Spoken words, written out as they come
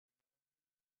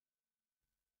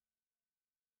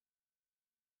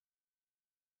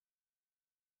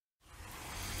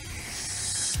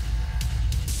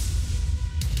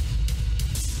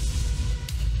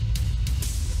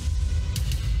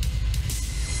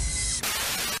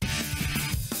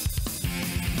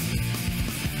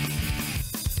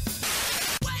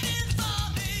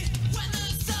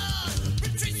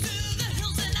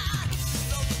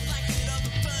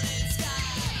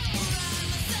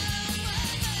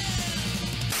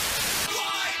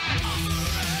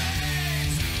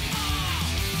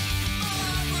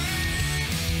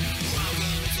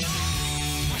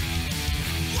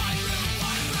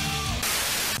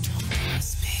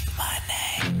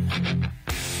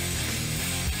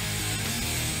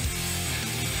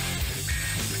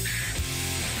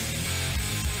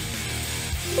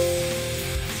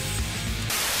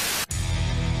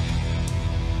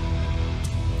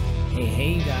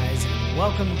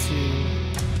welcome to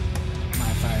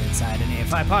my Fire Inside an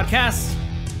AFI podcast.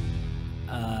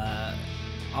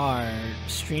 Our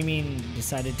streaming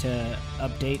decided to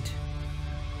update,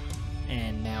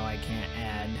 and now I can't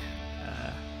add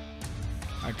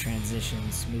our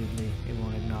transition smoothly. It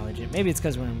won't acknowledge it. Maybe it's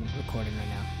because we're recording right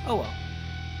now. Oh well.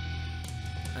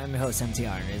 I'm your host,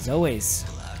 MTR, as always.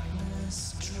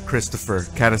 Christopher.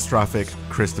 Catastrophic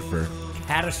Christopher.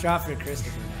 Catastrophic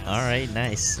Christopher. All right,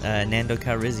 nice. Nando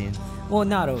Calrissian. Well,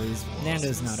 not always.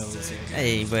 Nando's not always here.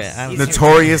 Hey, but I'm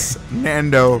Notorious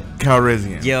Nando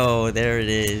Calrissian. Yo, there it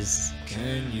is.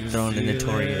 Throwing the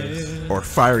notorious. Or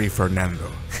Fiery Fernando.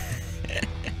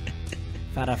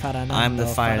 I'm the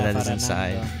fire that is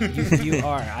inside. You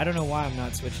are. I don't know why I'm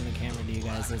not switching the camera to you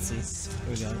guys. Let's see.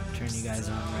 Here we go. Turn you guys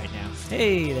on right now.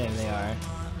 Hey, there they are.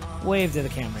 Wave to the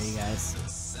camera, you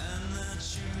guys.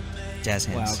 Jazz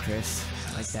hands. Wow, Chris.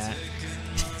 Like that.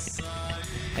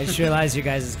 I just realized your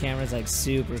guys' camera's like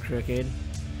super crooked.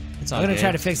 It's all I'm going to good.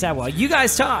 try to fix that while you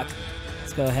guys talk.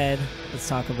 Let's go ahead. Let's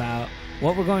talk about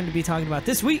what we're going to be talking about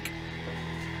this week.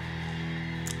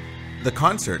 The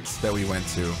concerts that we went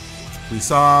to. We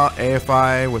saw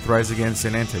AFI with Rise Against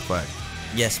and Anti-Flag.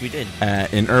 Yes, we did.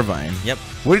 In Irvine. Yep.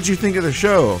 What did you think of the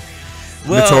show?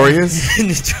 Well,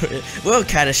 Notorious? Well,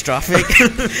 catastrophic.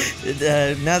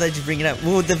 Now that you bring it up.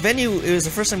 Well, the venue, it was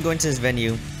the first time going to this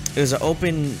venue. It was an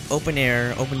open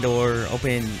air, open door,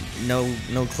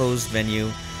 no closed venue.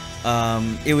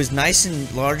 It was nice and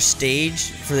large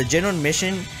stage. For the general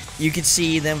admission, you could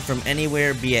see them from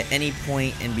anywhere, be at any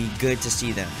point, and be good to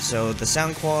see them. So the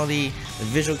sound quality, the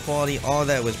visual quality, all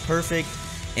that was perfect.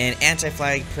 And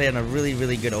Anti-Flag played on a really,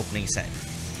 really good opening set.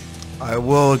 I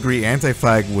will agree.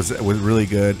 Anti-Flag was really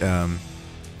good.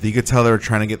 You could tell they were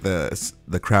trying to get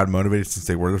the crowd motivated since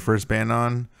they were the first band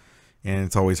on. And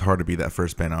it's always hard to be that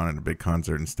first band on at a big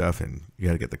concert and stuff, and you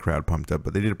got to get the crowd pumped up.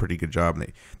 But they did a pretty good job.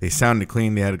 And they sounded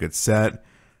clean. They had a good set.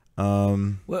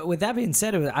 Well, with that being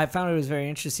said, I found it was very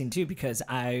interesting too, because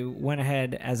I went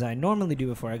ahead, as I normally do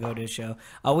before I go to a show.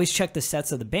 I always check the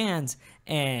sets of the bands,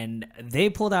 and they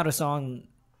pulled out a song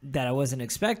that I wasn't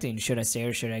expecting. Should I Stay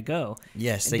or Should I Go?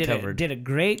 Yes, and they covered. Did a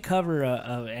great cover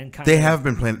of and kind They of, have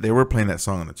been playing. They were playing that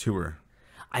song on the tour.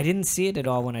 I didn't see it at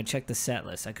all when I checked the set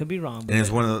list. I could be wrong. But And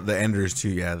it's one of the enders too.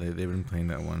 Yeah, they've been playing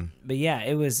that one. But yeah,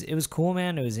 it was cool,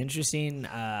 man. It was interesting.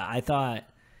 I thought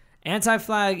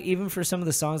Anti-Flag, even for some of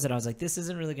the songs that I was like, this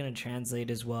isn't really going to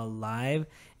translate as well live,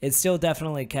 it still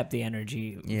definitely kept the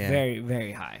energy very,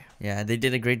 very high. Yeah, they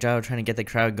did a great job of trying to get the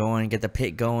crowd going, get the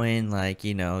pit going. Like,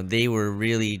 they were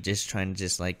really just trying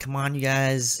to come on, you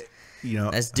guys,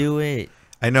 let's do it.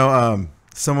 I know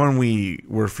someone we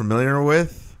were familiar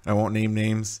with, I won't name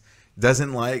names,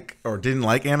 doesn't like or didn't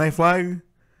like Anti-Flag.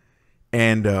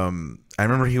 And I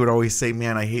remember he would always say,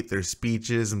 man, I hate their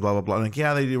speeches and blah, blah, blah. I'm like,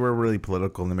 yeah, they were really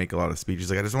political and they make a lot of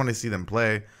speeches. Like, I just want to see them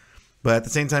play. But at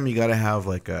the same time, you got to have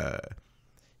like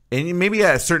and maybe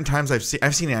at certain times I've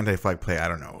seen Anti-Flag play, I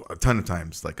don't know, a ton of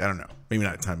times. Like, I don't know, maybe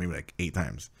not a ton, maybe like 8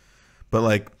 times. But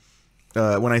like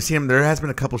when I see him, there has been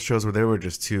a couple shows where they were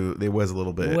just they was a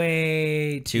little bit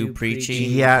way too preachy.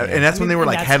 Yeah, and that's when they were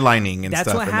like headlining and stuff.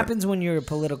 That's what happens when you're a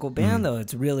political band, though.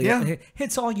 It's really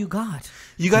it's all you got.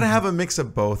 You got to have a mix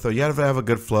of both, though. You got to have a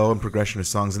good flow and progression of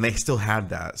songs, and they still had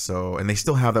that. So, and they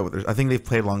still have that with I think they've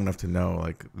played long enough to know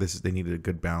like they needed a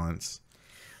good balance.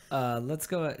 Let's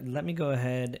go. Let me go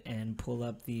ahead and pull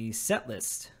up the set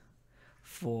list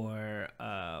for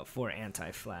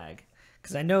Anti-Flag.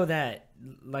 Because I know that,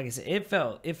 like I said,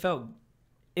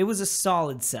 it was a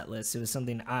solid set list. It was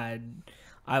something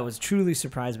I was truly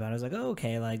surprised about. I was like, oh,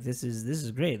 okay, like this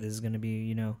is great. This is going to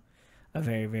be, a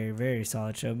very, very, very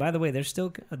solid show. By the way, they're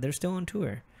still on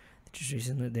tour. Just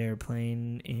recently, they're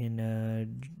playing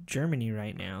in Germany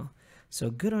right now.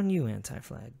 So good on you,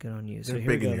 Anti-Flag. Good on you. So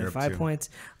here we go. The 5 points.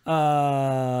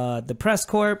 The Press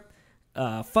Corp.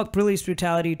 Fuck Police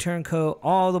Brutality, Turncoat,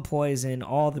 All the Poison,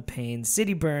 All the Pain,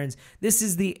 City Burns, This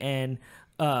Is the End,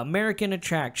 American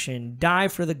Attraction, Die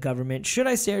for the Government, Should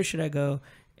I Stay or Should I Go,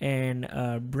 and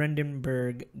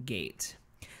Brandenburg Gate.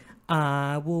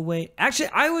 We'll wait. Actually,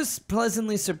 I was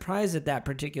pleasantly surprised at that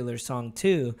particular song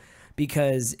too,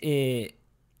 because I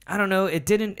don't know,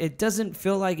 it doesn't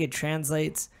feel like it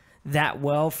translates that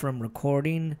well from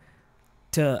recording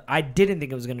I didn't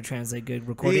think it was going to translate good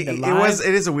recording to live.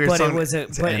 It is a weird song.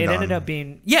 But it ended up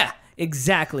being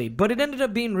exactly. But it ended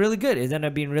up being really good. It ended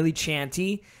up being really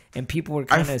chanty, and people were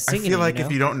kind of singing. I feel like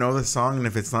if you don't know the song, and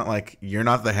if it's not like you're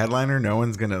not the headliner, no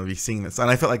one's going to be singing this. And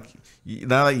I felt like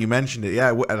now that you mentioned it,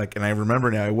 and I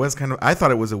remember now, it was I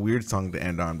thought it was a weird song to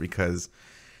end on because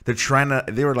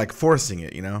they were like forcing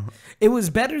it, you know. It was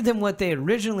better than what they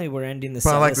originally were ending the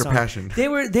set. But I like list their on. passion.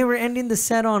 They were ending the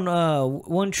set on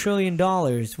 $1 Trillion,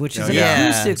 which is an yeah.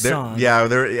 acoustic song. Yeah,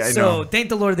 I So know. thank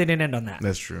the Lord they didn't end on that.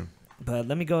 That's true. But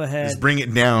let me go ahead. Just bring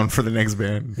it down for the next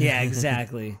band. Yeah,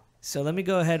 exactly. So let me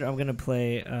go ahead. I'm gonna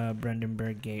play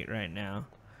Brandenburg Gate right now,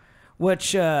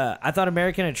 which I thought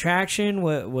American Attraction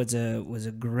was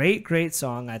a great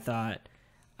song. I thought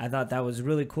that was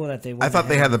really cool that they. I thought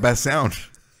they had the best sound.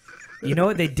 You know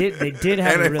what they did? They did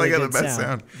have And a I really think good the best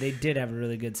sound. They did have a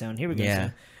really good sound. Here we go.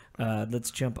 Yeah. So, let's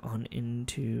jump on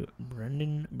into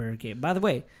Brandenburg Gate. By the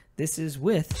way, this is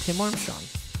with Tim Armstrong.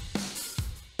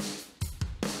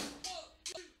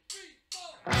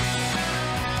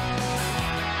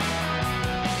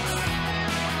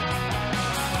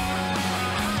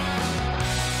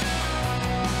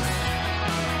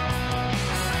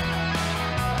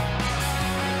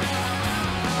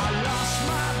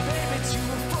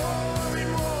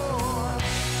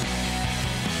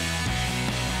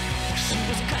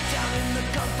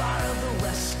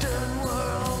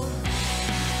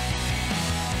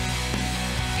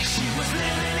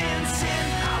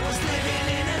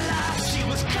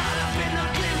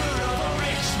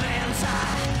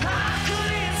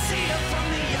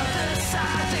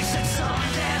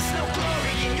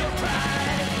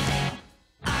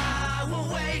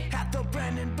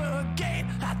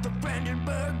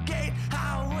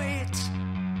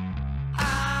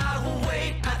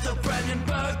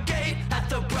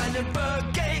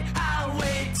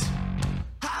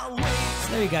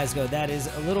 There you guys go. That is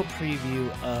a little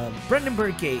preview of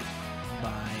Brandenburg Gate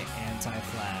by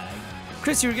Anti-Flag.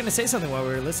 Chris, you were going to say something while we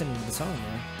were listening to the song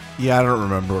there. Yeah, I don't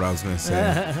remember what I was going to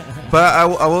say, but I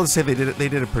will say they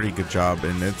did a pretty good job.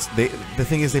 And the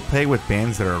thing is they play with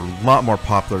bands that are a lot more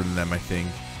popular than them, I think.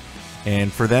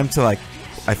 And for them to I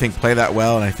think play that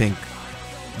well, and I think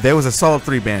there was a solid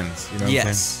 3 bands. You know what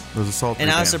I'm saying? There was a solid 3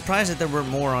 And I was bands. surprised that there were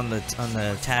more on the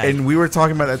tag. And we were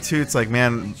talking about that too. It's like,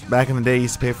 man, back in the day, you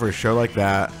used to pay for a show like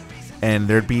that, and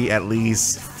there'd be at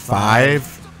least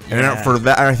 5. Yeah. And for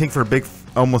that, I think for a big,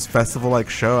 almost festival-like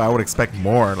show, I would expect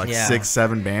more, like Yeah. 6,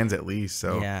 7 bands at least.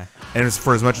 So, Yeah. and it's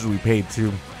for as much as we paid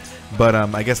too. But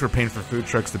I guess we're paying for food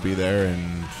trucks to be there,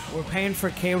 and We're paying for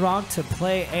K-Rock to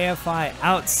play AFI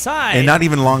outside and not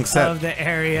even long set. of the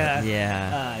area.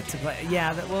 Yeah. To play.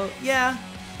 Yeah. Yeah.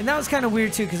 And that was kind of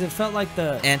weird too, because it felt like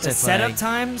the Anti-Flag. setup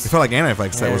times. It felt like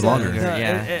Anti-Flag set was longer.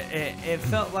 Yeah. It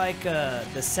felt like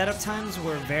the setup times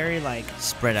were very like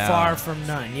Spread out. far from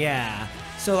none. Yeah.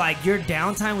 So like your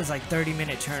downtime was like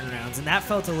 30-minute turnarounds, and that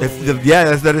felt a little weird.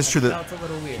 Yeah, that is true. Felt a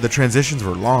little weird. The transitions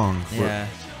were long. Yeah.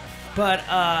 But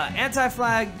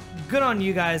Anti-Flag, good on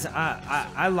you guys.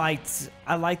 I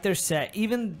liked their set.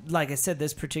 Even like I said,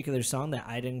 this particular song that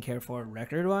I didn't care for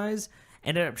record-wise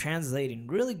ended up translating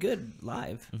really good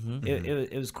live.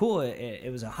 It was cool. It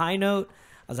was a high note.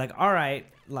 I was like, all right,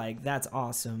 like that's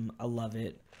awesome. I love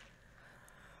it.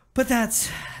 But that's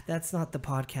not the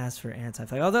podcast for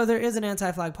Anti-Flag. Although there is an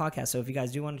Anti-Flag podcast, so if you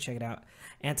guys do want to check it out,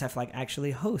 Anti-Flag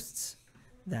actually hosts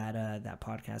that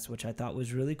podcast, which I thought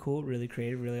was really cool, really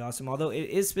creative, really awesome. Although it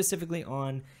is specifically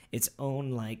on its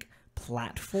own like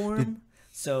platform,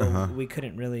 so we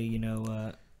couldn't really,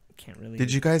 can't really.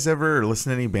 Did you guys ever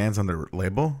listen to any bands on their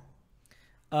label?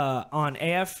 On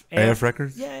AF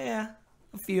Records? Yeah,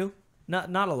 a few.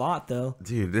 Not a lot though.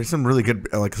 Dude, there's some really good,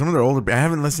 like some of their older. I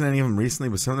haven't listened to any of them recently,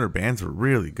 but some of their bands were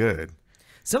really good.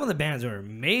 Some of the bands were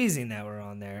amazing that were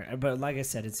on there, but like I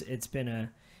said, it's been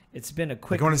a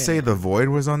quick. I want to say The Void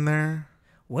was on there.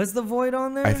 Was The Void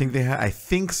on there? I think they had. I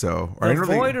think so. The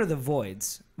Void or The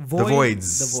Voids? The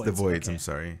Voids. The Voids. Okay. I'm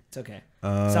sorry. It's okay. So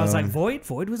I was like, Void?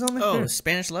 Void was on there? Oh,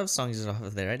 Spanish Love Songs is off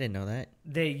of there. I didn't know that.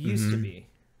 They used to be.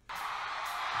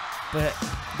 But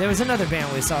there was another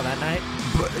band we saw that night.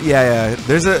 But, yeah.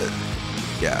 There's a.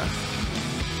 Yeah.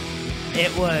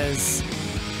 It was.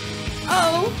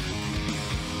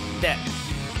 That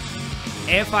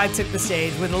AFI took the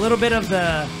stage with a little bit of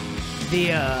the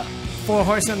 4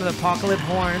 Horsemen of the Apocalypse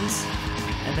horns,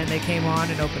 and then they came on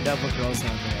and opened up with Girls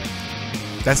Not Grey.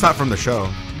 That's not from the show.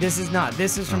 This is not.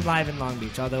 This is from Live in Long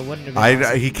Beach, although it wouldn't have been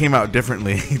awesome. He came out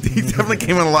differently. He definitely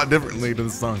came out a lot differently to the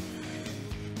song.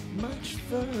 Much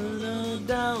further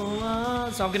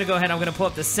down. So I'm gonna go ahead. I'm gonna pull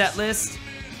up the set list.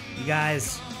 You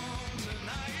guys,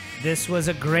 this was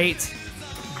a great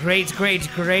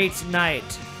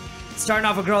night. Starting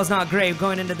off with Girls Not Grave,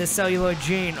 going into the Celluloid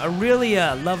Gene,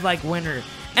 Aurelia, Love Like Winter,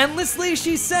 Endlessly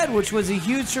She Said, which was a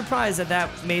huge surprise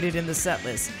that made it in the set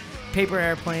list. Paper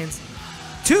Airplanes,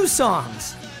 2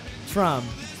 songs from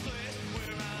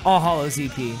All Hallows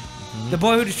EP. The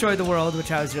Boy Who Destroyed the World,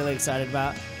 which I was really excited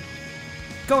about.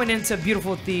 going into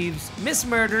Beautiful Thieves, Miss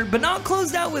Murder, but not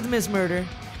closed out with Miss Murder.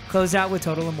 Closed out with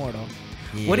Total Immortal.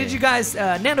 Yeah. What did you guys,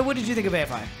 Nando, what did you think of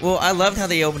AFI? Well, I loved how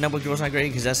they opened up with Girls Not Great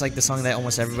because that's like the song that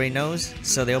almost everybody knows.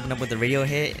 So they opened up with the radio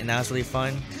hit, and that was really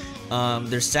fun.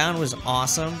 Their sound was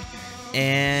awesome,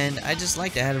 and I just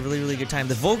liked it. I had a really, really good time.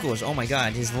 The vocals, oh my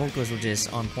god, his vocals were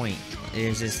just on point. It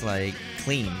was just like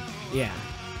clean. Yeah.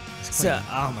 So,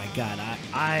 oh my god,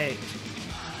 I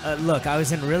look, I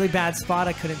was in a really bad spot.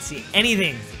 I couldn't see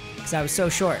anything because I was so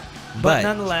short. But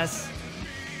nonetheless,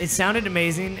 it sounded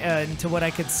amazing. To what I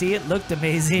could see, it looked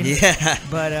amazing. Yeah.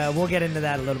 But we'll get into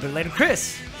that a little bit later.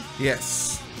 Chris,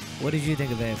 Yes. what did you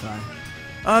think of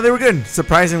AFI? They were good.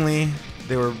 Surprisingly,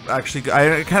 they were actually good.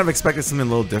 I kind of expected something a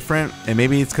little different, and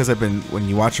maybe it's because when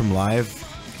you watch them live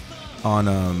on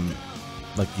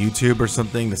like YouTube or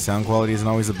something, the sound quality isn't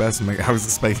always the best. I was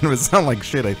expecting them to sound like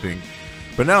shit, I think.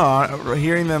 But no,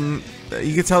 hearing them,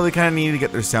 you could tell they kind of needed to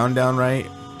get their sound down right.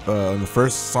 In the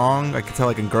first song, I could tell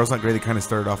like in Girls Not Great, they kind of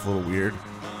started off a little weird.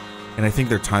 And I think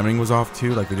their timing was off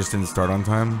too, like they just didn't start on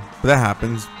time. But that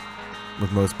happens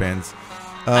with most bands.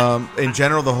 In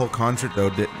general, the whole concert though,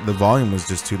 the volume was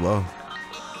just too low.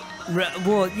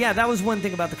 Well, yeah, that was one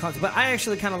thing about the concert, but I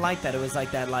actually kind of liked that. It was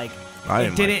like that, like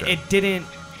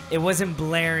it wasn't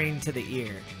blaring to the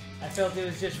ear. I felt it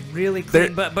was just really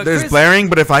clean. But there's Chris, blaring,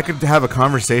 but if I could have a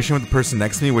conversation with the person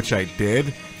next to me, which I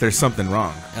did, there's something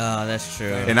wrong. Oh, that's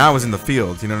true. And I was in the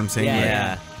field, you know what I'm saying?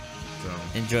 Yeah. So.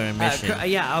 Enjoying a mission.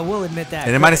 Yeah, I will admit that.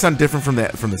 And it might have sounded different from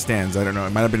the stands. I don't know. It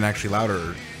might have been actually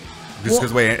louder. Just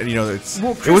because Chris,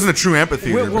 it wasn't a true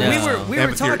amphitheater.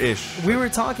 We were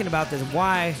talking about this.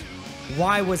 Why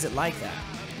was it like that?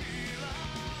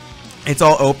 It's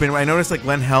all open. I noticed like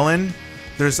Glen Helen,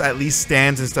 there's at least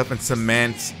stands and stuff and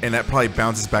cement, and that probably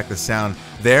bounces back the sound.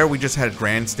 There, we just had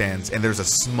grandstands, and there's a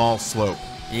small slope.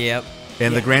 Yep.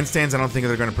 And the grandstands, I don't think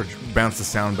they're going to bounce the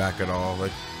sound back at all.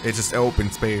 Like it's just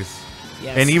open space.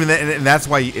 Yes. And even and that's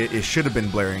why it should have been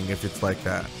blaring if it's like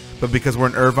that. But because we're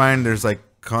in Irvine, there's like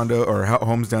condo or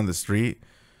homes down the street.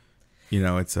 You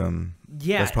know, it's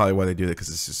that's probably why they do that, because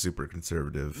it's just super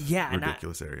conservative,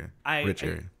 ridiculous area, rich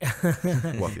area.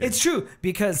 It's true,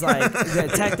 because like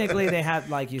technically they have,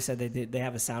 like you said, they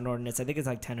have a sound ordinance. I think it's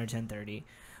like 10 or 10:30,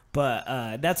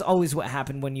 but that's always what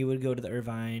happened when you would go to the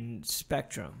Irvine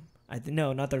Spectrum.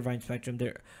 No, not the Irvine Spectrum.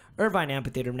 The Irvine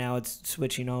Amphitheater now it's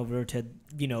switching over to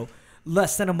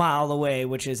less than a mile away,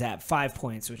 which is at 5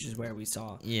 Points, which is where we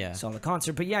saw the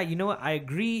concert. But yeah, you know what? I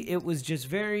agree. It was just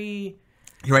very.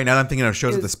 Right now I'm thinking of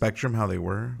shows at the Spectrum, how they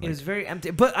were. It was very empty.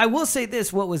 But I will say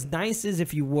this, what was nice is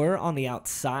if you were on the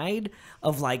outside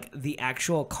of like the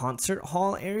actual concert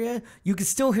hall area, you could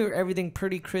still hear everything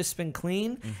pretty crisp and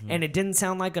clean. Mm-hmm. And it didn't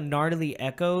sound like a gnarly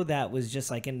echo that was just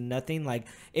like in nothing. Like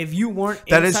if you weren't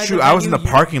That is true. I was in the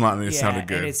parking lot and it sounded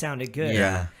good. And it sounded good.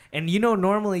 Yeah. And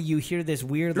normally you hear this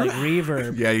weird like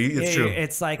reverb. Yeah, it's true.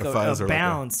 It's like a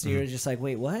bounce. You're just like,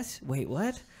 wait, what? Wait,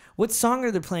 what? What song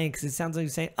are they playing? Because it sounds like you're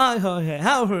saying,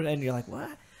 and you're like, what?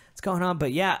 What's going on?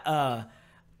 But yeah,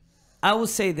 I will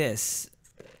say this.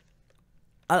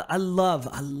 I love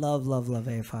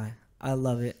AFI. I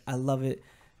love it. I love it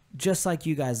just like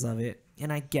you guys love it.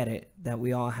 And I get it that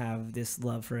we all have this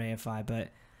love for AFI. But,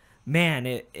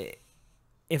 man,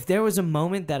 if there was a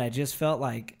moment that I just felt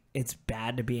like it's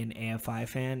bad to be an AFI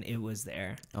fan, it was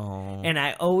there. Oh. And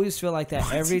I always feel like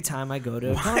that every time I go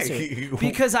to a concert,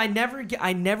 because I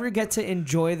never get to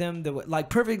enjoy them. Like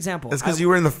perfect example. That's because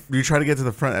you try to get to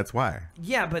the front. That's why.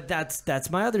 Yeah, but that's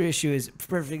my other issue. Is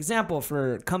perfect example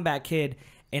for Comeback Kid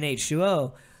and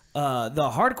H2O. The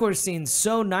hardcore scene's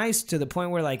so nice to the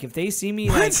point where like if they see me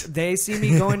they see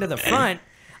me going to the front.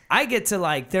 I get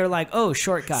to they're like, oh,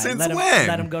 short guy.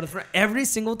 Let him go to the front every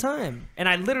single time. And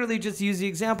I literally just use the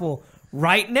example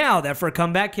right now that for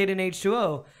Comeback Kid and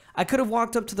H2O, I could have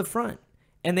walked up to the front.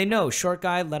 And they know, short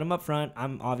guy, let him up front.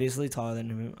 I'm obviously taller than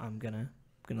him. I'm gonna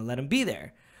let him be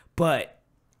there. But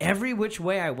every which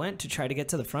way I went to try to get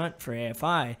to the front for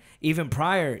AFI, even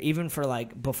for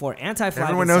before Anti-Flag.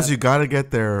 Everyone knows you got to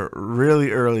get there really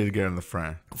early to get in the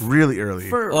front. Really early.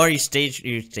 Or you stage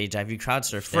dive, you crowd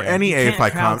surf for any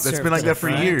AFI concert. That's been like that for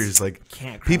years. Like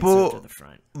people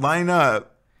line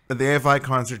up at the AFI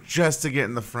concert just to get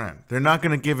in the front. They're not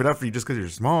going to give it up for you just because you're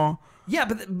small. Yeah,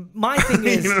 but my thing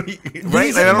is,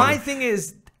 my thing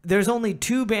is, there's only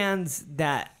two bands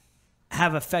that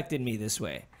have affected me this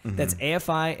way. Mm-hmm. That's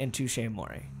AFI and Touche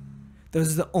Amore.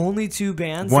 Those are the only two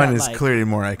bands. One is clearly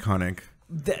more iconic.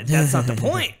 That's not the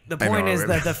point. The point is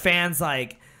that the fans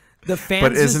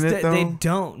But isn't it though? They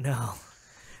don't know.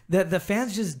 The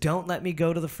fans just don't let me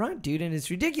go to the front, dude, and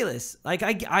it's ridiculous. Like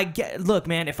I get. Look,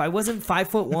 man, if I wasn't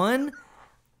 5'1",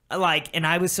 Like, and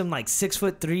I was some like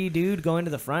 6'3" dude going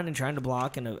to the front and trying to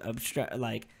block and obstruct.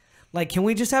 Like, can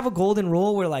we just have a golden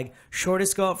rule where like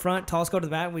shortest go up front, tallest go to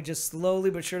the back, and we just slowly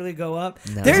but surely go up?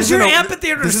 No. There's your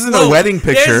amphitheater. This slope. isn't a wedding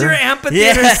picture. There's your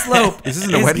amphitheater slope. This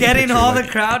isn't a wedding getting picture. all Like,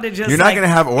 the crowd to just. you're not gonna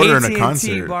have order in a AT&T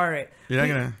concert. Bar it. You're not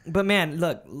gonna. But man,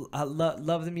 look, I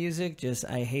love the music. Just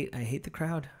I hate the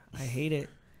crowd. I hate it.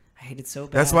 I hate it so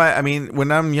bad. That's why, I mean,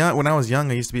 when I was young,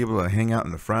 I used to be able to hang out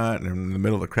in the front and in the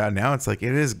middle of the crowd. Now it's like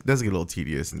does get a little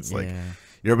tedious, and it's like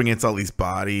you're up against all these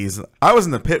bodies. I was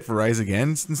in the pit for Rise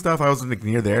Against and stuff. I was like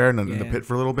near there and in the pit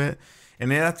for a little bit,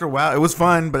 and then after a while, it was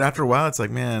fun. But after a while, it's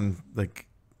like, man, like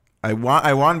I want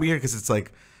to be here because it's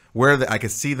like where I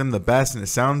could see them the best and it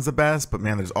sounds the best. But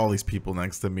man, there's all these people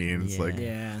next to me, and it's like,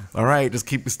 all right, just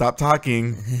stop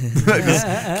talking,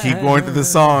 just keep going through the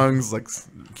songs, like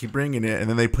keep bringing it. And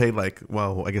then they played like,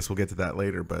 well, I guess we'll get to that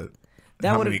later, but.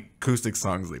 How many acoustic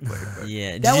songs they played? But.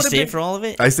 Yeah, did you stay for all of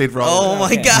it? I stayed for all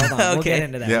of it. Oh my god! Okay, we'll get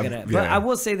into that. Yeah, But I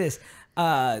will say this: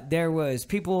 there was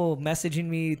people messaging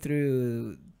me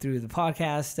through the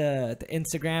podcast, the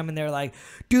Instagram, and they're like,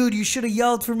 "Dude, you should have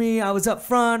yelled for me. I was up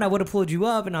front. I would have pulled you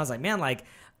up." And I was like, "Man, like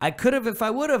I could have if I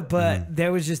would have, but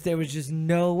there was just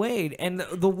no way." And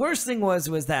the worst thing was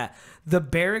that the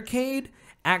barricade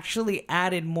actually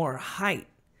added more height.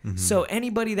 So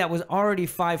anybody that was already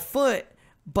 5 foot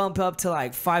bump up to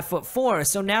like 5'4".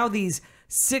 So now these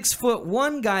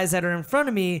 6'1" guys that are in front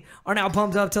of me are now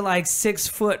bumped up to like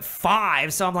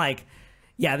 6'5". So I'm like,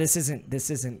 yeah, this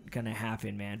isn't gonna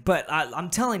happen, man. But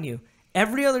I'm telling you,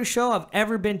 every other show I've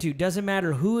ever been to, doesn't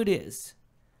matter who it is,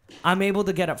 I'm able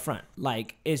to get up front.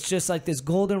 Like, it's just like this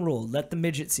golden rule: let the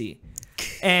midget see.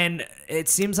 And it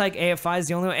seems like AFI is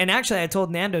the only one. And actually, I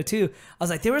told Nando too. I was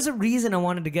like, there was a reason I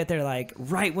wanted to get there, like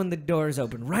right when the doors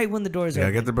open.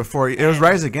 Yeah, get there before. It was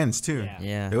Rise Against too.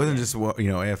 Yeah. It wasn't just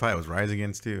AFI. It was Rise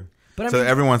Against too. But so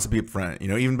everyone wants to be up front.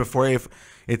 Even before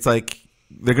it's like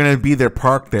they're gonna be there,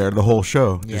 parked there the whole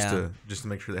show, just to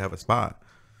make sure they have a spot.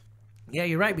 Yeah,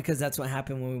 you're right, because that's what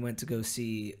happened when we went to go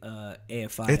see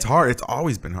AFI. It's hard. It's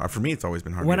always been hard. For me, it's always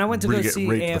been hard. When I went to go see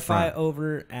AFI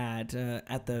over at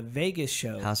the Vegas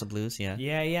show. House of Blues, yeah.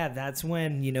 Yeah, that's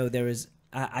when, there was...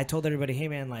 I told everybody, hey,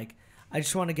 man, like, I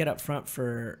just want to get up front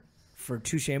for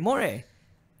Touche Amore.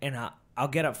 And I'll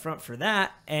get up front for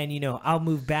that, and, I'll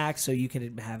move back so you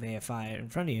can have AFI in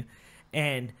front of you.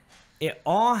 And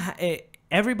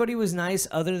everybody was nice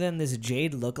other than this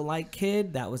Jade lookalike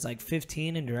kid that was like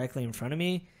 15 and directly in front of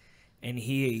me. And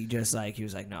he was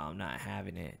like, no, I'm not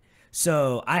having it.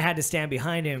 So I had to stand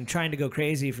behind him trying to go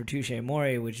crazy for Touche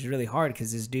Amore, which is really hard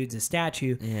because this dude's a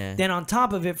statue. Yeah. Then on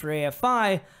top of it for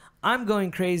AFI, I'm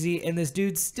going crazy and this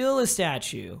dude's still a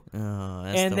statue. Oh,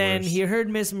 that's and the then worst. he heard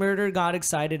Miss Murder, got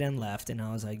excited and left. And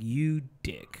I was like, you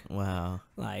dick. Wow.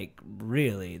 Like,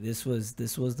 really? This was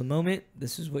the moment?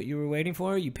 This is what you were waiting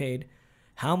for? You paid...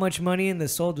 how much money and the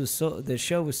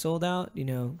show was sold out,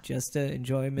 just to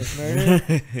enjoy Miss Murder.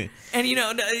 And,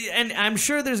 and I'm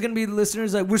sure there's going to be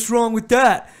listeners like, what's wrong with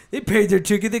that? They paid their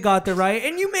ticket. They got the right.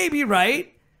 And you may be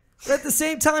right. But at the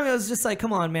same time, it was just like,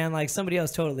 come on, man. Like, somebody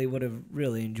else totally would have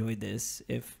really enjoyed this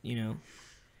if you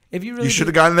really... You should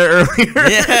have gotten there earlier.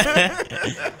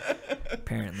 Yeah.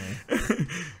 Apparently.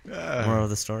 Moral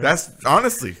of the story. That's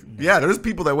honestly, there's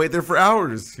people that wait there for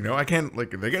hours. I can't,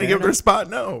 like, they're going to give their spot.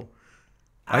 No.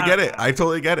 I get it. I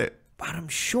totally get it. But I'm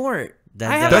short.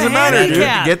 Doesn't matter, dude.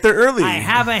 Get there early. I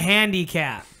have a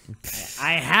handicap.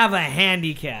 I have a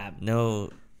handicap. No.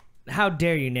 How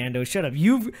dare you, Nando? Shut up.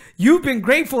 You've been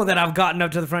grateful that I've gotten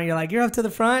up to the front. You're like, you're up to the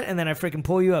front, and then I freaking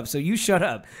pull you up. So you shut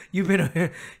up. You've been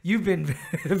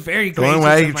very The grateful. only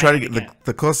way I can try to get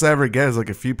the closest I ever get is like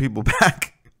a few people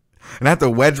back. And I have to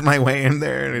wedge my way in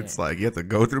there, and it's like you have to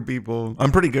go through people.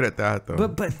 I'm pretty good at that, though.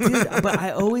 But dude,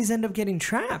 I always end up getting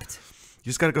trapped. You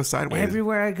just gotta go sideways.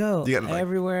 Everywhere I go.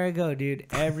 Everywhere I go, dude.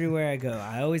 Everywhere I go.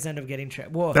 I always end up getting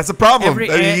trapped. Well, that's the problem.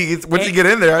 Once you get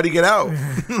in there, how do you get out?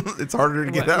 It's harder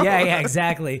to get out. Yeah,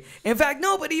 exactly. In fact,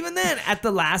 no, but even then, at the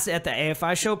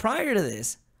AFI show prior to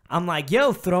this, I'm like,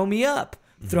 yo, throw me up.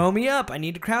 Throw me up. I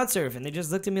need to crowd surf. And they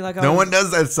just looked at me like, no one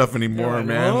does that stuff anymore,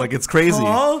 man. Like, it's crazy.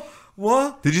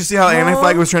 What? Did you see how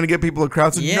Anti-Flag was trying to get people to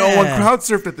crowd surf? Yeah. No one crowd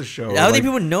surfed at the show. How many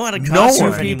people know how to crowd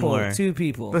surf anymore? Two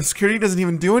people. The security doesn't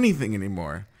even do anything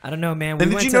anymore. I don't know, man.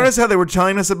 And did you notice how they were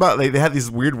telling us about, like, they had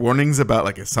these weird warnings about,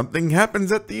 like, if something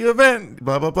happens at the event,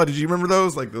 blah, blah, blah. Did you remember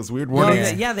those? Like, those weird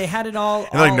warnings? Yeah, they had it all.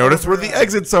 And, like, notice where the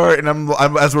exits are. And I'm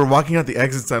as we're walking out the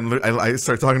exits, I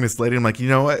start talking to this lady. I'm like, you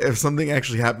know what? If something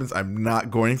actually happens, I'm not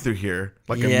going through here.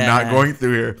 Like, I'm not going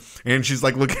through here. And she's,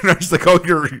 like, looking at her. She's like, oh,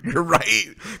 you're right.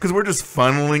 Because we're just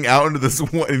funneling out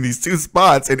into in these two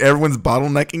spots, and everyone's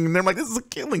bottlenecking. And they're like, this is a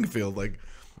killing field. Like,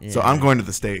 So I'm going to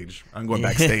the stage. I'm going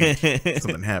backstage.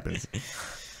 Something happens.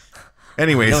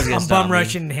 Anyways, I'm bum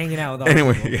rushing and hanging out with all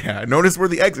anyway, people. yeah. Notice where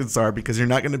the exits are because you're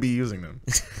not going to be using them.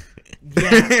 Yeah,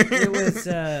 it was.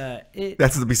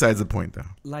 That's besides the point, though.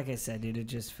 Like I said, dude, it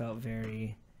just felt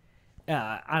very.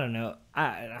 I don't know.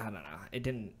 I don't know. It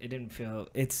didn't feel.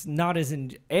 It's not as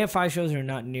in AFI shows are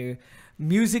not new.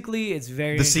 Musically, it's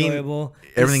very enjoyable.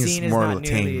 Everything is more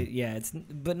tame. Yeah, it's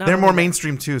but not. They're more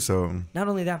mainstream too, so. Not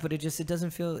only that, but it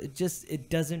doesn't feel. It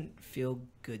doesn't feel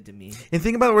good to me. And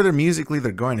think about where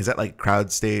they're going. Is that like crowd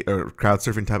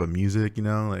surfing type of music? You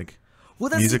know, like. Well,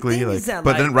 that's musically, the thing, like, is that,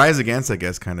 but like, then Rise Against, I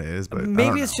guess, kind of is. But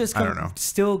maybe it's just I don't know.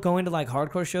 Still going to like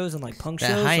hardcore shows and like punk that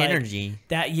shows. high like, energy.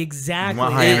 That exactly. You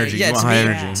want high energy. Yeah, you want to high me-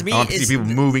 energy. to me, I want to it's see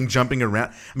people moving, jumping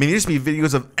around. I mean, there used to be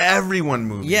videos of everyone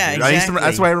moving. Yeah, dude. exactly.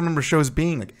 That's why I remember shows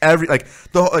being like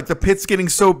the pits getting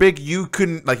so big you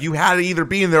couldn't you had to either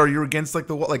be in there or you were against like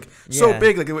the wall so Yeah.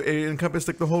 big it encompassed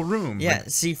like the whole room. Yeah, Like,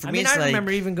 see, for I me, mean, it's I like remember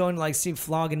even going to like see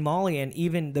Flog and Molly, and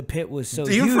even the pit was so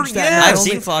Even huge for- that yeah. not I've only-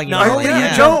 seen Flog and not Molly, only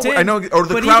yeah. you jumped in, I know, or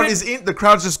the but crowd even- the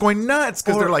crowd's just going nuts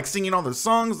because Or- they're like singing all the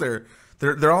songs. They're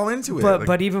all into it. But Like,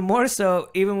 but even more so,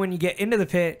 even when you get into the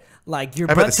pit, like your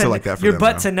I bet butt it's still to like that for your them,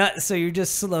 butt though. to nut, so you're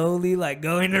just slowly like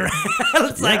going around.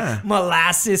 It's Yeah. like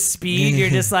molasses speed. You're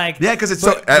just like Yeah, 'cause it's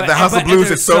so- at the House of Blues,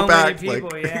 there's it's so many packed, like-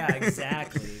 people. Yeah,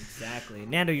 exactly.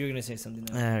 Nando, you were gonna say something.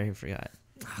 Else. I already forgot.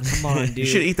 Come on, dude. You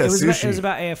should eat that it was About, sushi. it was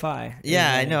about AFI.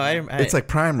 Yeah, I know. it's like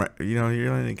prime, right? You know, you're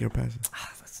not gonna get past it.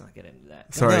 Let's not get into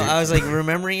that. Sorry, No, I was like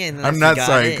remembering it, and then I'm I not forgot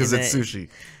sorry it, because and it's then sushi.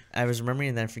 I was remembering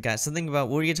and then I forgot something about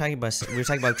what were you talking about? We were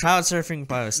talking about crowd surfing,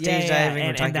 about stage diving.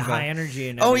 and, we're talking the about high energy.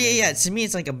 And Oh yeah, everything. yeah. To me,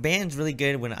 it's like a band's really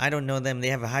good when I don't know them. They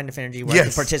have a high enough energy where I Yes.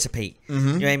 can participate. You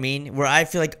know what I mean? Where I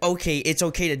feel like it's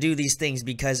okay to do these things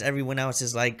because everyone else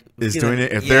is like Is feeling- doing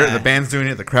it. If yeah, the band's doing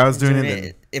it, the crowd's doing it.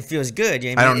 then It feels good.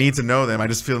 You know what I don't mean? need to know them. I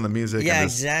just feel the music. Yeah, and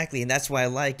just- exactly, and that's why I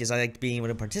like being able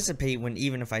to participate when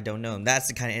even if I don't know them. That's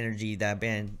the kind of energy that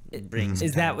band brings.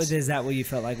 Is that sometimes. is that what you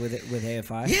felt like with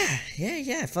AFI?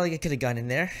 Yeah. I felt like I could have gone in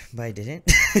there, but I didn't.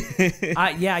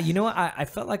 Yeah, you know what? I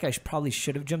felt like I probably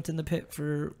should have jumped in the pit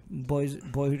for Boy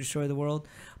Who Destroyed the World,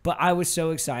 but I was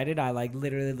so excited. I like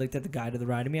literally looked at the guy to the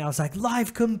right of me. I was like,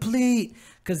 "Life complete,"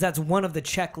 because that's one of the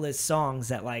checklist songs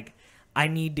that like I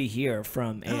need to hear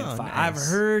from AFI. nice.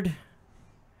 I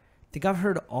think I've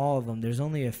heard all of them. There's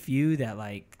only a few that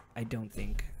like I don't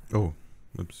think Oh,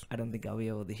 oops. I'll be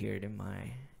able to hear it in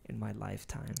my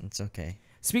lifetime. It's okay.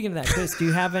 Speaking of that, Chris, do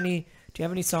you have any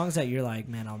songs that you're like,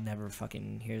 man, I'll never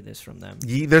fucking hear this from them?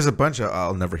 There's a bunch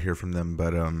I'll never hear from them,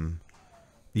 but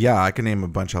yeah, I can name a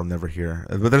bunch I'll never hear.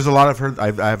 But there's a lot I've heard.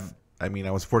 I mean,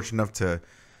 I was fortunate enough to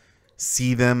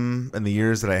see them in the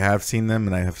years that I have seen them,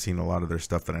 and I have seen a lot of their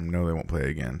stuff that I know they won't play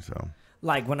again. So.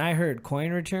 Like when I heard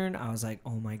Coin Return, I was like,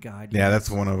 "Oh my god!" Yeah, that's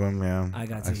one of them. Yeah,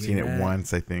 I've seen hear it that.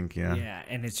 once. I think. Yeah. Yeah,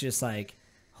 and it's just like,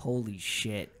 holy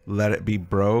shit! Let It Be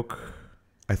Broke.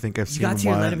 I think I've seen got to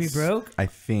hear once. Let It Be Broke? I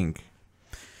think.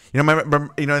 You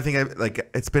know, I think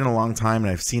it's been a long time,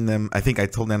 and I've seen them. I think I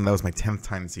told them that was my 10th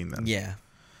time seeing them. Yeah.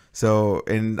 So,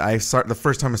 and the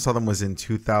first time I saw them was in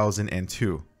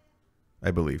 2002, I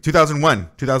believe.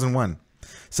 2001.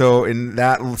 So in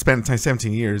that span of time,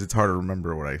 17 years, it's hard to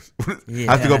remember what I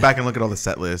have to go back and look at all the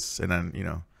set lists, and then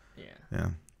yeah.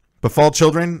 But Fall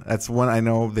Children, that's one I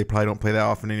know they probably don't play that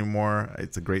often anymore.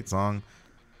 It's a great song.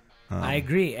 I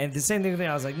agree, and the same thing with me.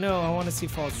 I was like, no, I want to see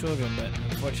Fall Children, but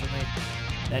unfortunately,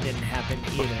 that didn't happen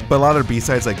either. But a lot of their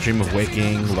B-sides, like Dream of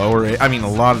Waking, Lower It, I mean, a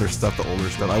lot of their stuff, the older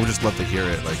stuff, I would just love to hear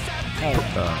it. Like,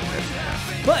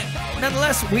 yeah. But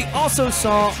nonetheless, we also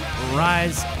saw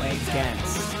Rise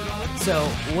Against. So,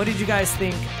 what did you guys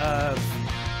think of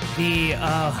the?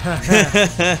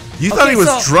 You thought he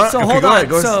was drunk. So Okay, hold go on.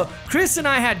 ahead, So Chris and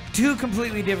I had two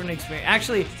completely different experiences.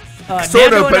 Actually, sort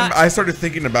Nando of, and but I started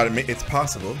thinking about it. It's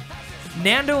possible.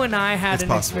 Nando and I had It's an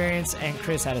possible. experience, and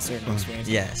Chris had a certain experience.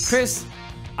 Yes. Chris,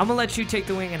 I'm gonna let you take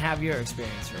the wing and have your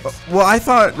experience first. Well, I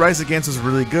thought Rise Against was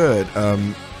really good.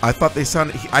 I thought they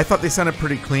sounded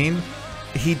pretty clean.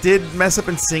 He did mess up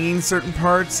in singing certain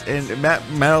parts, and Matt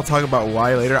will talk about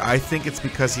why later. I think it's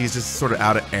because he's just sort of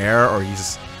out of air, or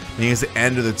he's the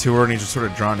end of the tour and he's just sort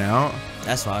of drawn out.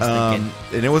 That's what I was thinking.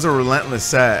 And it was a relentless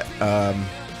set.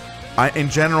 In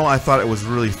general, I thought it was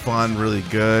really fun, really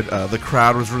good. The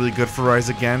crowd was really good for Rise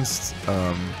Against.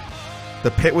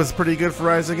 The pit was pretty good for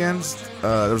Rise Against.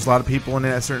 There was a lot of people in it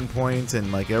at certain points,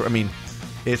 and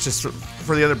it's just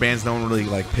for the other bands, no one really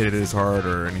pitted it as hard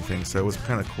or anything. So it was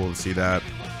kind of cool to see that.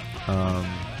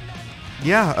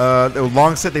 The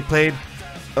long set, they played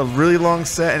a really long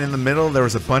set, and in the middle there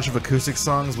was a bunch of acoustic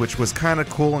songs, which was kind of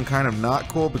cool and kind of not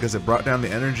cool because it brought down the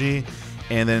energy.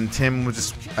 and then Tim was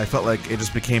just, I felt like it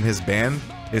just became his band.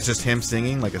 It's just him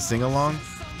singing, like a sing-along.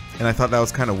 And I thought that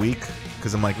was kind of weak,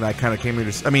 because I'm like, I kind of came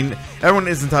here to, I mean, everyone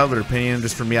is entitled to their opinion.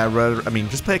 Just for me,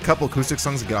 just play a couple acoustic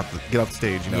songs and get off the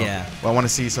stage, you know? Yeah. Well, I want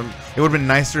to see some, it would have been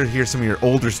nicer to hear some of your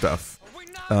older stuff.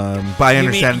 But I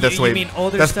understand that's the way, you mean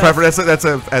older that's stuff, that's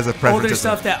as a preference. older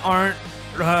stuff that aren't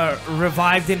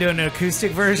revived into an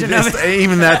acoustic version of it.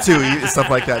 Even that too, stuff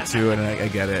like that too, and I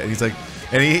get it. And he's like,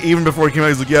 and even before he came out,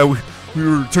 he's like, yeah, we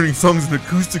were turning songs into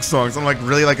acoustic songs. I'm like,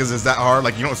 really? Like, is that hard?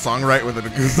 Like, you don't songwrite with an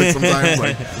acoustic sometimes?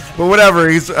 Like, but whatever.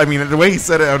 I mean, the way he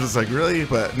said it, I was just like, really?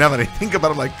 But now that I think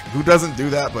about it, I'm like, who doesn't do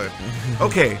that? But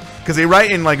okay, because they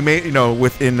write in like,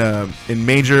 in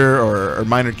major or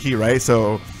minor key, right?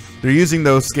 So they're using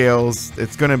those scales.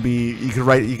 It's gonna be, you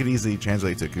could easily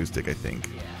translate to acoustic, I think.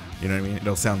 You know what I mean?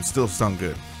 It'll still sound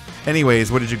good.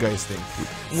 Anyways, what did you guys think?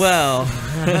 Well,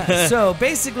 so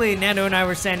basically, Nando and I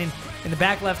were standing in the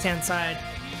back left-hand side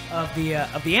of the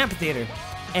amphitheater,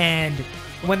 and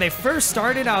when they first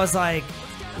started, I was like,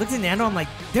 looked at Nando, I'm like,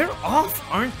 they're off,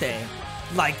 aren't they?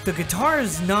 Like, the guitar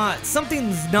is not,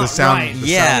 something's not right.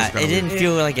 Yeah, it didn't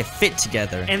feel like it fit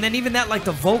together. And then even that, like,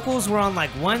 the vocals were on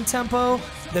like one tempo,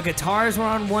 the guitars were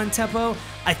on one tempo.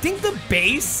 I think the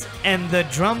bass and the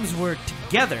drums were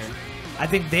together. I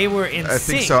think they were in sync. I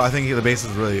think so. I think the bass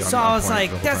is really on So I was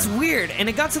point like, that's weird. And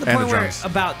it got to the point where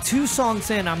about 2 songs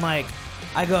in, I'm like,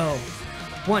 I go,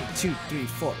 1, 2, 3,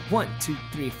 4, 1, 2,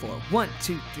 3, 4, 1,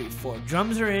 2, 3, 4.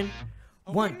 Drums are in.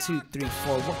 1, 2, 3,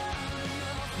 4. 1.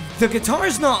 The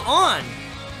guitar's not on.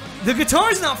 The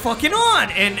guitar's not fucking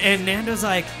on. And Nando's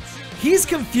like, he's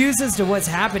confused as to what's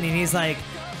happening. He's like,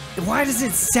 why does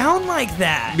it sound like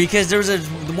that? Because there was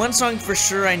one song for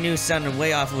sure I knew sounded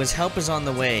way off. It was "Help Is on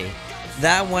the Way."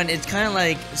 That one, it's kind of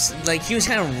like he was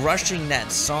kind of rushing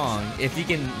that song. If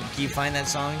you find that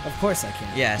song? Of course I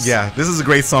can. Yes. Yeah, this is a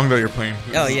great song that you're playing.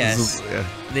 Oh yes.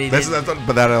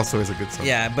 But that also is a good song.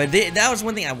 Yeah, but that was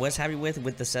one thing I was happy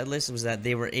with the set list, was that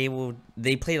they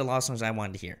played a lot of songs I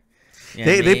wanted to hear. You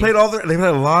know they played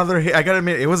a lot of their hits. I gotta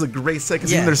admit, it was a great set,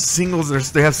 because even their singles,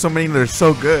 they have so many that are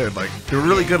so good. Like, they're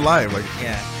really good live. Like,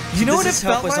 yeah. You know what it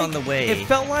felt was like? On the way. It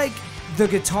felt like the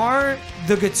guitar,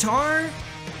 the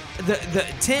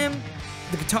Tim,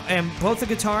 the guitar, and both the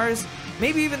guitars,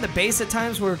 maybe even the bass at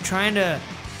times, were trying to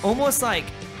almost like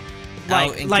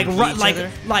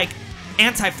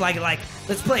anti-flag it, like,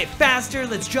 let's play it faster,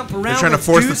 let's jump around. They're trying to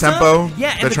force the tempo.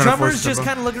 Yeah, and the drummer's just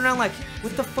kind of looking around like,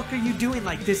 what the fuck are you doing?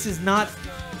 Like, this is not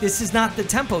the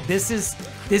tempo. This is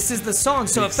the song.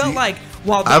 So it felt like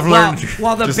while the band's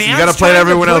you gotta play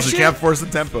everyone else. You can't force the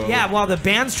tempo. Yeah, while the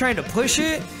band's trying to push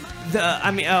it,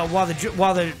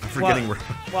 while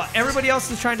everybody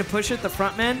else is trying to push it, the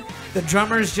frontman, the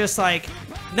drummer's just like,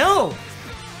 no,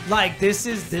 like, this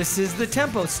is the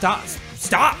tempo. Stop.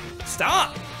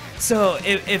 So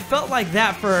it felt like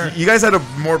that for... You guys had a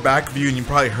more back view, and you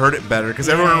probably heard it better, because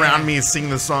everyone around me is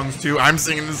singing the songs too. I'm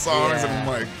singing the songs, and I'm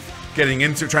like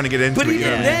trying to get into it. But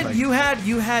even then, like, you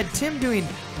had Tim doing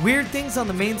weird things on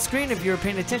the main screen. If you were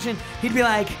paying attention, he'd be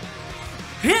like,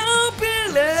 "Help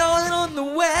it on the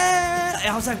way."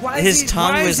 I was like, why is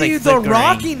he the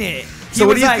rocking it? So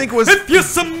what do you think was... If you're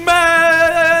some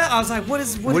man. I was like, what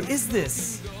is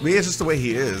this? Maybe it's just the way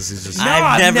he is. He's just... No,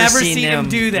 I've never seen him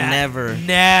do that.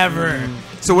 Never.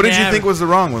 So what did you think was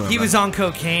wrong with him? He was on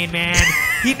cocaine, man.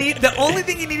 The only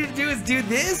thing he needed to do is do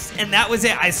this, and that was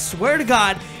it. I swear to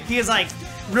God, he was like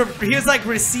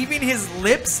receiving his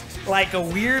lips like a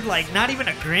weird, like, not even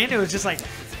a grin. It was just like...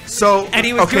 So, and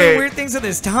he was doing weird things with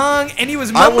his tongue, and he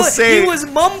was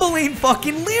mumbling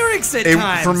fucking lyrics at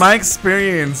times. From my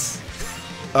experience...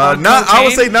 I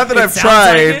would say not that I've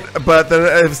tried, but that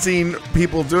I've seen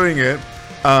people doing it.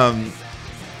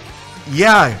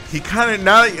 Yeah, he kind of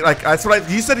that's what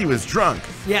you said. He was drunk.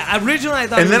 Yeah, originally I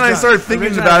thought. And then I started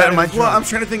thinking about it. I'm like, well, I'm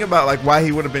trying to think about like why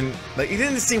he would have been like. He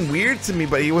didn't seem weird to me,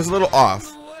 but he was a little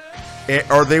off,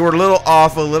 or they were a little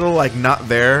off, a little like not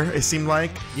there. It seemed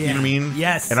like. Yeah. You know what I mean?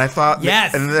 Yes. And I thought.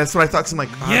 Yes. And that's what I thought. Like,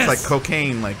 it's like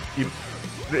cocaine. Like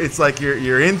it's like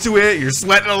you're into it, you're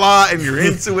sweating a lot, and you're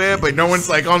into it, but no one's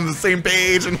like on the same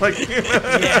page, and like.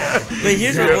 Yeah. But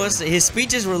here's what was his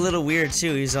speeches were a little weird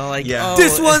too. He's all like, yeah. Oh,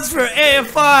 this one's for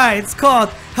AFI. It's called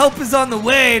 "Help Is on the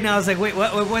Way," and I was like, wait,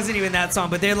 what? It wasn't even that song,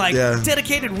 but they're like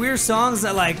dedicated weird songs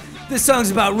that like. This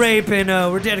song's about rape, and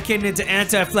we're dedicating it to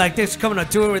Anti-Flag. Thanks for coming on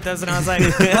tour with us. And I was like,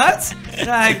 what?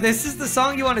 Like, this is the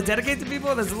song you want to dedicate to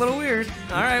people? That's a little weird.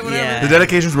 All right, whatever. Yeah. The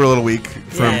dedications were a little weak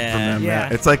from them. Yeah.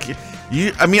 It's like,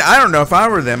 I mean, I don't know. If I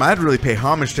were them, I'd really pay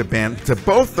homage to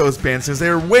both those bands because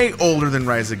they're way older than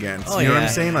Rise Against. Oh, you know yeah. what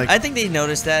I'm saying? Like, I think they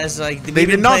noticed that. As like they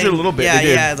acknowledged it a little bit. Yeah, they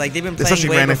did. yeah. Like they've been playing especially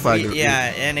way Anti-Flag. before.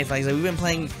 Yeah, Anti-Flag. Like,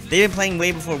 they've been playing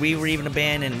way before we were even a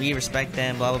band, and we respect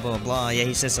them. Blah blah blah blah. Yeah,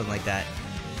 he said something like that.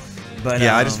 But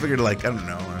yeah, I just figured like I don't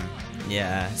know.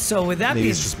 Yeah. So with that Maybe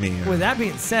being it's just me, with that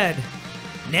being said,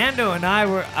 Nando and I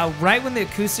were right when the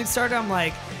acoustics started. I'm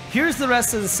like, here's the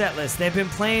rest of the set list. They've been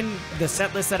playing the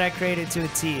set list that I created to a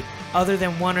T. Other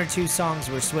than 1 or 2 songs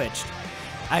were switched.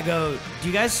 I go, do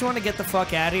you guys just want to get the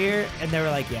fuck out of here? And they were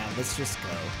like, yeah, let's just go.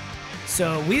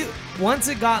 So once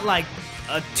it got like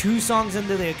 2 songs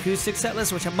into the acoustic set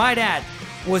list, which I might add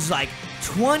was like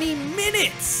 20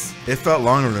 minutes. It felt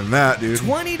longer than that, dude.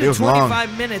 20 to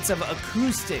 25 minutes of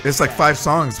acoustic. It's like 5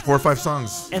 songs, 4 or 5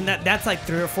 songs. And that's like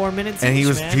 3 or 4 minutes. And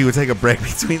each, he would take a break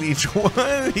between each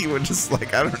one. He would just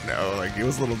like, I don't know, like it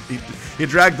was a little. He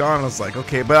dragged on. I was like,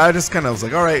 okay, but I just kind of was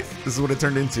like, all right, this is what it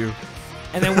turned into.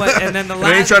 And then what? And then the last.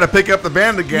 And then he tried to pick up the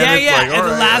band again. Yeah, it's yeah. Like, and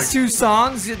the right, last like, 2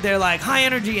 songs, they're like high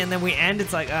energy, and then we end.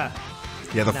 It's like, yeah,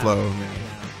 the flow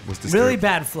was disturbed. really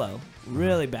bad flow.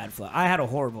 Really bad flow. I had a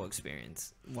horrible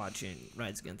experience watching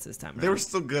Rise Against this time. They were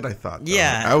still good, I thought. Though.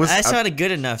 Yeah, I saw it a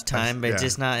good enough time, but yeah.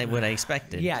 just not what I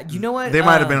expected. Yeah, you know what? They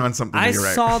might have been on something. I You're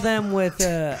right. saw them with.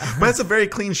 But it's a very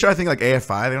clean show. I think like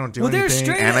AFI, they don't do Well, they're anything.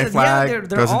 straight. Anti-Flag yeah, they're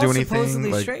doesn't all do anything.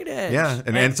 supposedly Like, straight edge. yeah,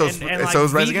 and so like is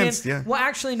Rise vegan. Against. Yeah. Well,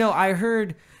 actually, no. I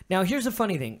heard. Now, here's the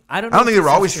funny thing. I don't think if they were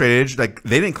this always is true. straight edge. Like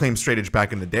they didn't claim straight edge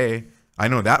back in the day. I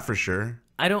know that for sure.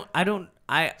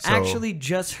 I actually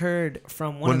just heard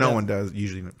from no one does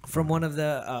usually. From one of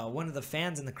the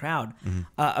fans in the crowd. Mm-hmm.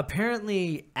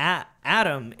 Apparently,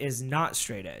 Adam is not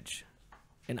straight edge,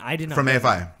 and I did not From know AFI.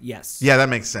 that. Yes. Yeah, that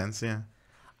makes sense. Yeah.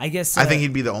 I guess. I think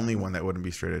he'd be the only one that wouldn't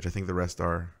be straight edge. I think the rest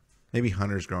are. Maybe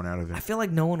Hunter's grown out of it. I feel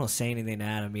like no one will say anything to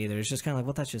Adam either. It's just kind of like,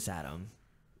 well, that's just Adam.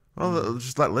 Well,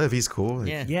 just let live. He's cool. Like,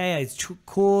 Yeah. Yeah, he's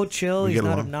cool, chill. We He's get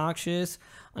not along. obnoxious.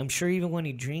 I'm sure even when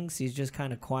he drinks, he's just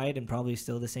kind of quiet and probably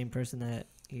still the same person that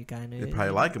he kind of They is.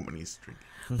 probably like him when he's drinking.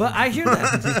 But I hear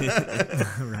that,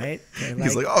 right?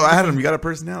 He's like, oh, Adam, you got a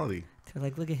personality. they're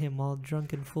like, look at him all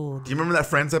drunk and full. Do you remember that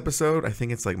Friends episode? I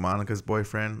think it's like Monica's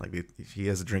boyfriend. Like he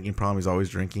has a drinking problem. He's always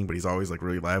drinking, but he's always like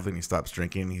really lively. And he stops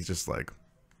drinking. And he's just like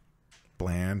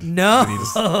bland. No. And he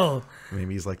just,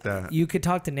 maybe he's like that. You could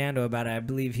talk to Nando about it. I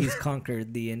believe he's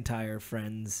conquered the entire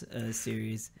Friends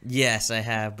series. Yes, I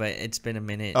have, but it's been a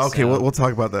minute. Okay, so. we'll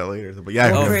talk about that later. But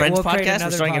yeah, We'll Oh, create- Friends we'll create podcast. another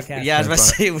We're starting podcast. yeah, I was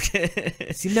about to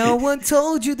say. See, no one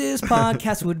told you this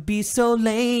podcast would be so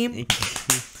lame.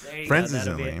 There you Friends go,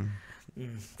 isn't that'll be it.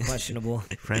 lame. Questionable.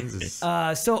 Friends is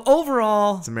So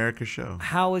overall, it's America's show.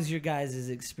 how was your guys'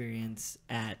 experience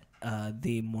at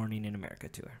the Mourning in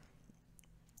Amerika tour?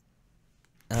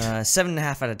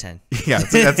 7.5 out of 10. Yeah,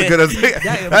 that's a good.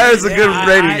 That is a good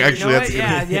rating. Actually, that's a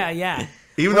good. Yeah.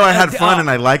 Even though I had fun and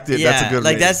I liked it, Yeah, that's a good.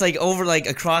 like rating. that's like over like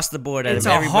across the board out It's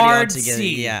of a everybody hard altogether.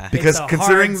 C. Yeah, because It's a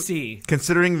hard C.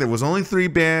 considering there was only 3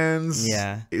 bands,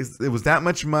 Yeah. it was that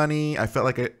much money. I felt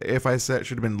like if I set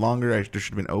should have been longer, there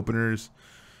should have been openers.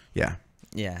 Yeah,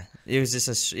 yeah. It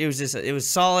was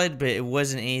solid, but it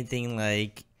wasn't anything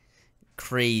like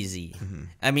crazy. Mm-hmm.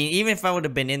 I mean, even if I would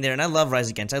have been in there, and I love Rise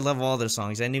Against, I love all their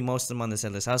songs. I knew most of them on the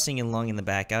set list. I was singing along in the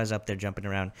back. I was up there jumping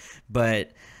around,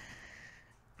 but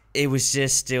it was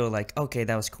just still like, okay,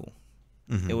 that was cool.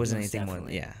 It wasn't Most anything more.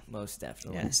 definitely. Yeah, Most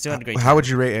definitely. yeah. Still had a great How time. would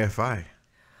you rate AFI?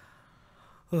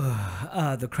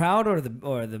 The crowd or the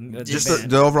Just band?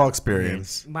 the overall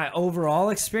experience My overall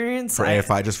experience for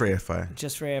AFI, just for AFI.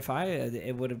 Just for AFI,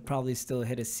 it would have probably still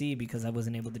hit a C because I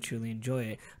wasn't able to truly enjoy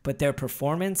it. But their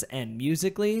performance and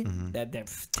musically, that they're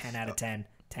 10 out of 10.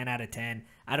 10 out of 10.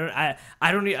 I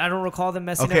don't recall them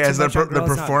messing Okay, up as too the much on Girls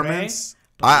Not performance,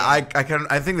 Grey,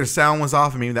 I think their sound was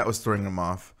off. Maybe that was throwing them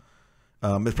off.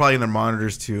 It's probably in their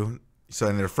monitors too. So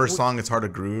in their first song, it's hard to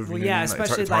groove. Well, you know what yeah, I mean? It's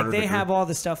especially it's like harder to they groove. have all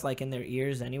the stuff like in their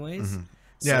ears, anyways.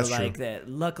 Yeah, so that's like true. that.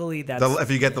 Luckily, that's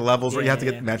If you get the levels, right, you have to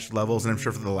Yeah, get the matched levels. And I'm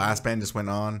sure for the last band just went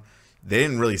on, they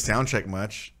didn't really sound check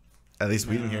much. At least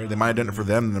we didn't hear. They might have done it for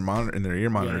them in their monitor, in their ear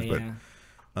monitors. yeah.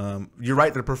 But you're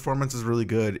right. Their performance is really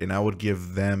good, and I would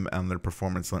give them on their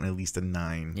performance on at least a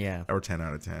 9. Yeah. Or 10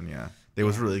 out of 10. Yeah, it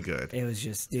was really good. It was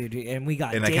just, dude, and we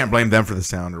got. And I can't blame them for the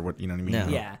sound or what you know what I mean. No.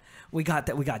 Yeah. We got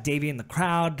that. We got Davey in the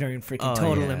crowd during freaking Oh,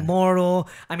 Total yeah. Immortal.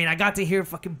 I mean, I got to hear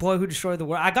fucking Boy Who Destroyed the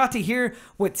World. I got to hear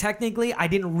what technically I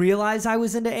didn't realize I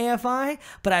was into AFI,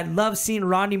 but I love seeing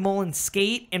Rodney Mullen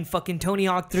skate in fucking Tony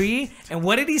Hawk 3. And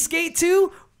what did he skate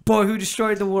to? Boy Who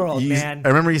Destroyed the World, man. I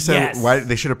remember you said Yes. why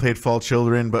they should have played Fall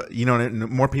Children, but you know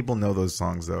more people know those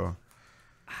songs though.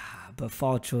 but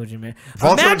Fall Children, man.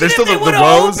 Fall Children, Imagine they're if still they the would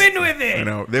have woes. opened with it. I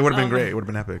know they would have been great. It would have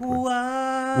been epic.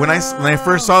 Wow. When I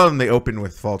first saw them, they opened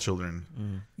with Fall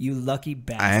Children, You lucky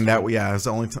bastard. and that it's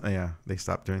the only time. Yeah, they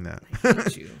stopped doing that. I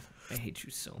hate you. I hate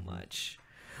you so much.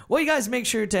 Well, you guys make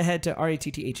sure to head to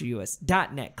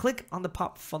RattHaus.net. Click on the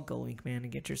Pop Funko link, man,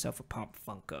 and get yourself a Pop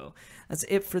Funko. That's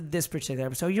it for this particular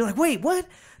episode. You're like, wait, what?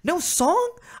 No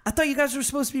song? I thought you guys were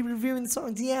supposed to be reviewing the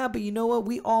songs. Yeah, but you know what?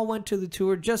 We all went to the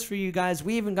tour just for you guys.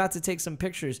 We even got to take some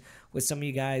pictures with some of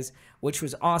you guys, which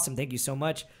was awesome. Thank you so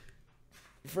much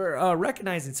for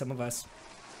recognizing some of us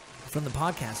from the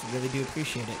podcast. We really do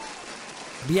appreciate it.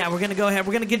 But yeah, we're going to go ahead.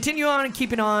 We're going to continue on and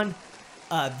keep it on.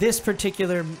 This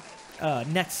particular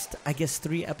next, I guess,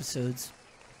 3 episodes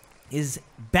is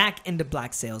back into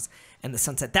Black Sails and the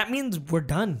Sunset. That means we're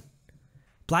done.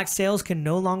 Black Sails can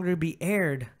no longer be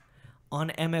aired on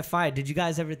MFI. Did you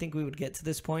guys ever think we would get to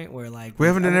this point where like We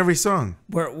haven't done every song.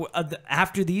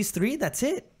 After these 3, that's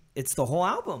it. It's the whole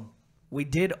album. We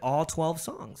did all 12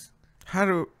 songs.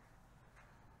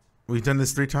 We've done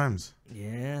this 3 times?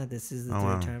 Yeah, this is the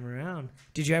third time around.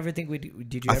 Did you ever think we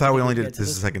did? I thought we only did this the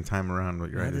second time around.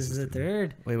 But you're right. This is the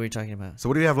third. Wait, what are you talking about? So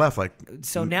what do we have left? Like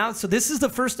so this is the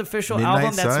first official Midnight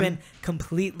album that's Sun? been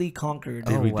completely conquered.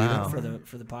 Did we do that? for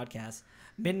the podcast?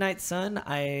 Midnight Sun,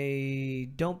 I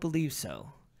don't believe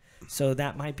so. So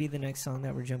that might be the next song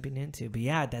that we're jumping into. But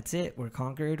yeah, that's it. We're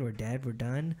conquered. We're dead. We're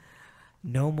done.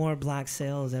 No more Black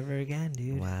Sails ever again,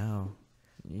 dude. Wow.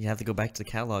 You have to go back to the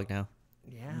catalog now.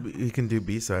 Yeah. You can do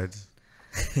B-sides.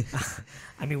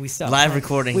 I mean, we still live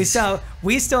recordings.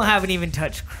 We still haven't even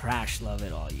touched Crash Love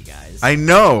at all, you guys. I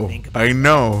know.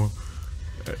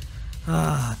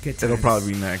 Ah, good times. It'll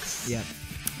probably be next. Yeah.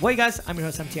 Well, you guys, I'm your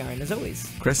host, MTR, and as always,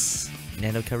 Chris.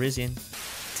 Nando Calrissian.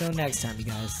 till next time, you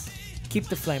guys, keep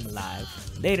the flame alive.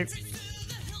 Later.